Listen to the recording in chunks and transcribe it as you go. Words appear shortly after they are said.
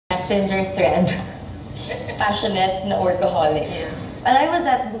messenger thread. Passionate na workaholic. Yeah. While I was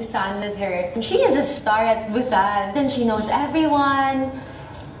at Busan with her, she is a star at Busan and she knows everyone.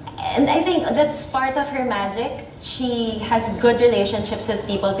 And I think that's part of her magic. She has good relationships with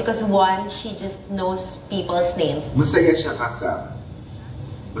people because one, she just knows people's name. Masaya siya kasama.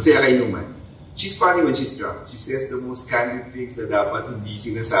 Masaya kainuman. She's funny when she's drunk. She says the most candid things na dapat hindi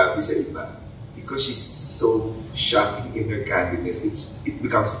sinasabi sa iba. Because she's so shocking in her candidness, it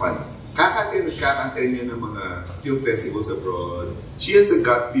becomes funny. Kakanta niya ng mga film festivals abroad. She has the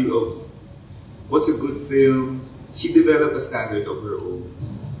gut feel of what's a good film. She developed a standard of her own.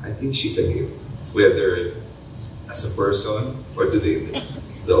 I think she's a gift, whether as a person or to the industry.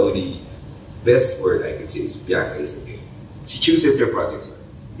 The only best word I can say is Bianca is a gift. She chooses her projects.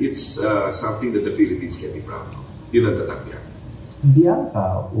 It's something that the Philippines can be proud of. Yun ang tatak Bianca.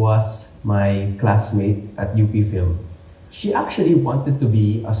 Bianca was my classmate at UP Film. She actually wanted to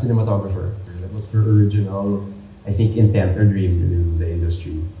be a cinematographer. That was her original, I think, intent or dream in the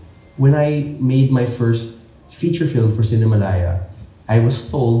industry. When I made my first feature film for Cinemalaya, I was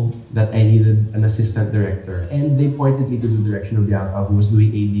told that I needed an assistant director. And they pointed me to the direction of Bianca, who was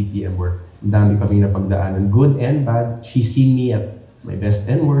doing ADPM work. Dami kaming napagdaanan, good and bad. She's seen me at my best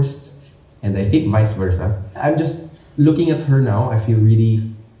and worst, and I think vice versa. I'm just looking at her now, I feel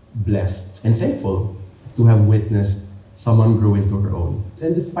really blessed and thankful to have witnessed someone grow into her own.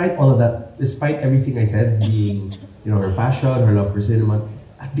 And despite all of that, despite everything I said, being, her passion, her love for cinema,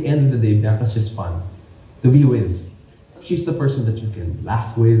 at the end of the day, Bianca's just fun to be with. She's the person that you can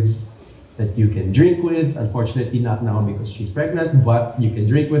laugh with, that you can drink with. Unfortunately, not now because she's pregnant, but you can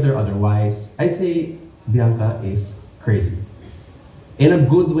drink with her otherwise. I'd say Bianca is crazy. In a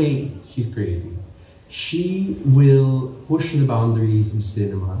good way, she's crazy. She will push the boundaries of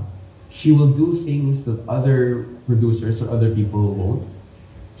cinema. She will do things that other producers or other people won't.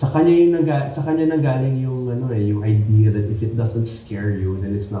 Sa kanya nanggaling yung idea that if it doesn't scare you,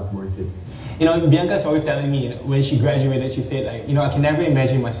 then it's not worth it. Bianca's always telling me when she graduated, she said I can never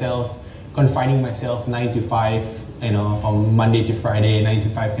imagine myself confining myself 9 to 5, from Monday to Friday, 9 to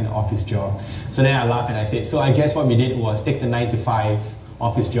 5 kind of office job. So then I laughed and I said, so I guess what we did was take the 9 to 5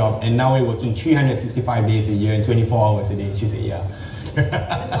 office job and now we're working 365 days a year and 24 hours a day. She said, yeah.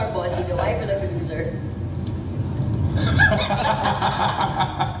 Who's more bossy, the wife or the producer?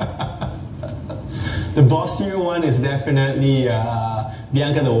 The bossier one is definitely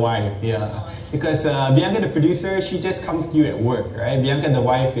Bianca the wife, yeah. Because Bianca the producer, she just comes to you at work, right? Bianca the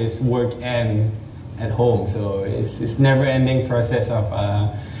wife is work and at home, so it's never-ending process of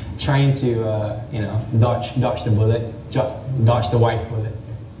trying to dodge the bullet, dodge the wife bullet.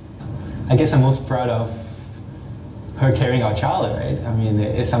 I guess I'm most proud of her carrying our child, right? I mean,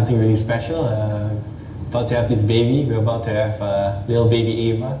 it's something really special. About to have this baby, we're about to have little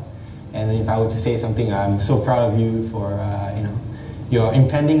baby Ava. And if I were to say something, I'm so proud of you for your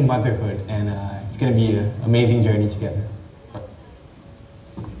impending motherhood, and it's going to be an amazing journey together.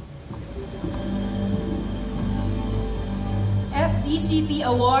 FDCP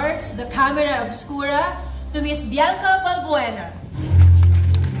awards the Camera Obscura to Miss Bianca Balbuena.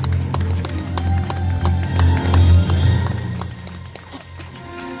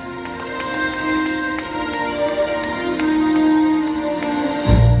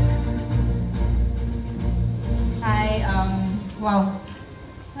 Wow,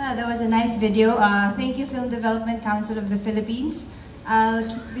 that was a nice video. Thank you, Film Development Council of the Philippines. I'll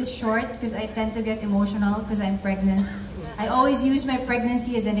keep this short because I tend to get emotional because I'm pregnant. I always use my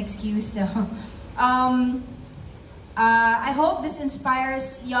pregnancy as an excuse. So, I hope this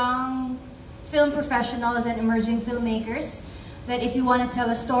inspires young film professionals and emerging filmmakers that if you want to tell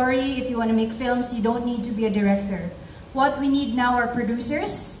a story, if you want to make films, you don't need to be a director. What we need now are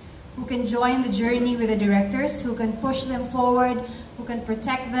producers who can join the journey with the directors, who can push them forward, who can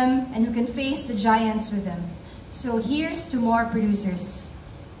protect them, and who can face the giants with them. So here's to more producers.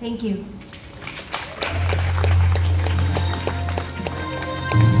 Thank you.